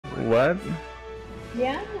What?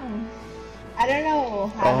 Yeah. I don't know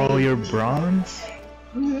how Oh, they... you're bronze?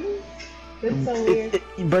 That's so weird.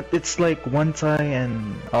 But it's like one tie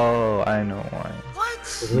and oh, I know why.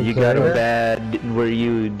 What? You got a bad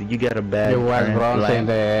you got a bad You was current bronze in line.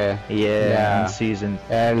 the Yeah, in season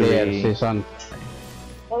earlier 3. season.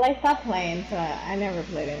 Well, I stopped playing, so I never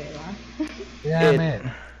played anymore. Yeah,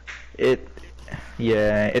 man. It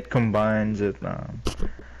combines it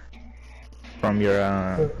from your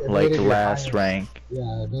like last rank.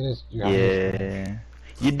 Yeah, that is your Yeah,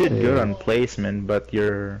 you did good on placement, but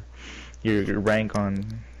your rank on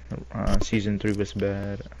season 3 was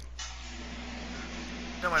bad.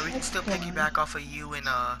 Don't worry, we can still piggyback off of you and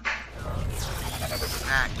Mac.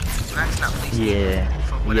 Mac's not placed.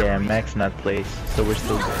 Yeah, Max not placed, so we're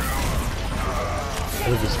still good.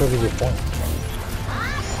 We can still give you points.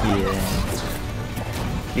 Yeah,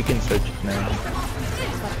 you can search it now.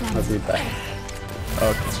 I'll be back.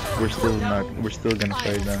 Okay, we're still gonna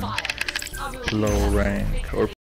play the low rank or